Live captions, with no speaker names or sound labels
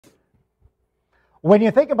When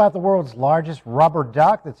you think about the world's largest rubber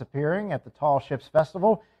duck that's appearing at the Tall Ships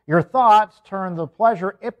Festival, your thoughts turn to the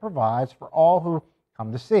pleasure it provides for all who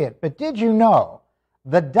come to see it. But did you know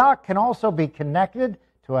the duck can also be connected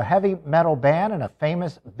to a heavy metal band and a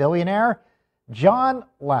famous billionaire? John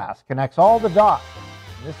Last connects all the dots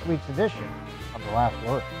in this week's edition of The Last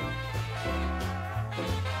Word.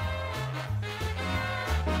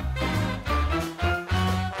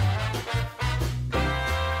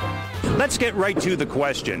 Let's get right to the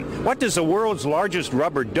question. What does the world's largest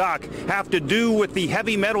rubber duck have to do with the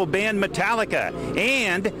heavy metal band Metallica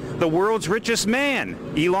and the world's richest man,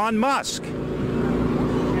 Elon Musk?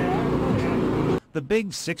 The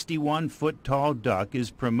big 61-foot-tall duck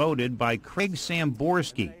is promoted by Craig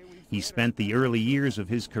Samborski. He spent the early years of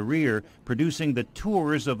his career producing the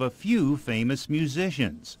tours of a few famous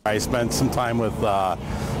musicians. I spent some time with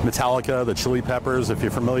Metallica, the Chili Peppers. If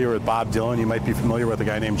you're familiar with Bob Dylan, you might be familiar with a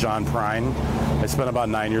guy named John Prine. I spent about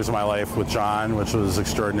 9 years of my life with John, which was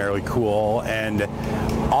extraordinarily cool. And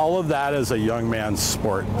all of that is a young man's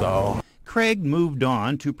sport, though. Craig moved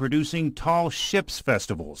on to producing tall ships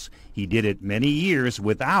festivals. He did it many years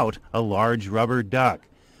without a large rubber duck.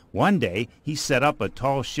 One day, he set up a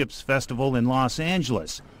tall ships festival in Los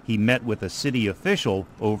Angeles. He met with a city official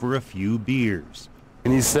over a few beers.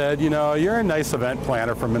 And he said, you know, you're a nice event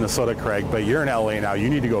planner from Minnesota, Craig, but you're in LA now. You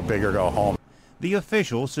need to go big or go home. The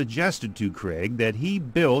official suggested to Craig that he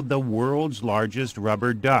build the world's largest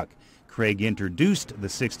rubber duck. Craig introduced the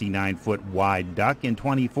 69-foot wide duck in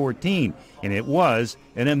 2014, and it was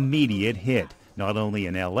an immediate hit, not only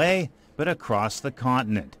in LA, but across the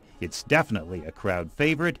continent. It's definitely a crowd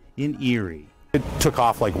favorite in Erie. It took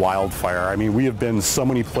off like wildfire. I mean, we have been so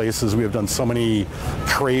many places. We have done so many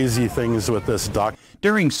crazy things with this duck.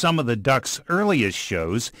 During some of the duck's earliest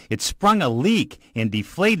shows, it sprung a leak and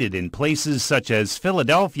deflated in places such as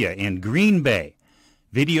Philadelphia and Green Bay.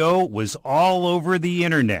 Video was all over the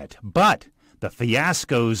internet, but the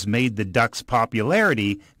fiascos made the duck's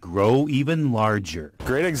popularity grow even larger.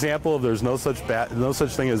 Great example of there's no such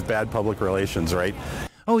thing as bad public relations, right?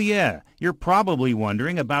 Oh yeah, you're probably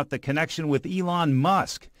wondering about the connection with Elon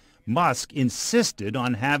Musk. Musk insisted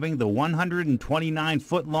on having the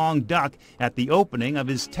 129-foot-long duck at the opening of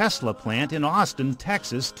his Tesla plant in Austin,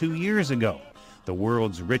 Texas 2 years ago. The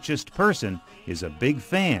world's richest person is a big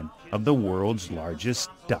fan of the world's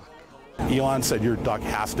largest duck. Elon said your duck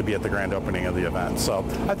has to be at the grand opening of the event, so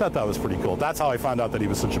I thought that was pretty cool. That's how I found out that he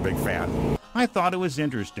was such a big fan. I thought it was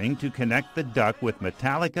interesting to connect the duck with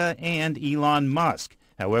Metallica and Elon Musk.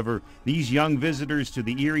 However, these young visitors to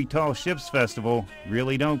the Erie Tall Ships Festival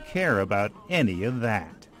really don't care about any of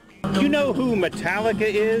that. Do you know who Metallica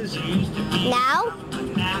is? No.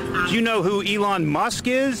 Do you know who Elon Musk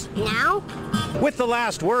is? No. With the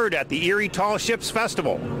last word at the Erie Tall Ships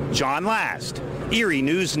Festival, John Last, Erie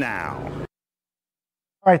News Now.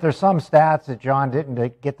 All right, there's some stats that John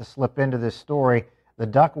didn't get to slip into this story. The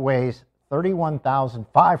duck weighs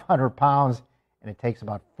 31,500 pounds, and it takes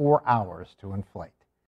about 4 hours to inflate.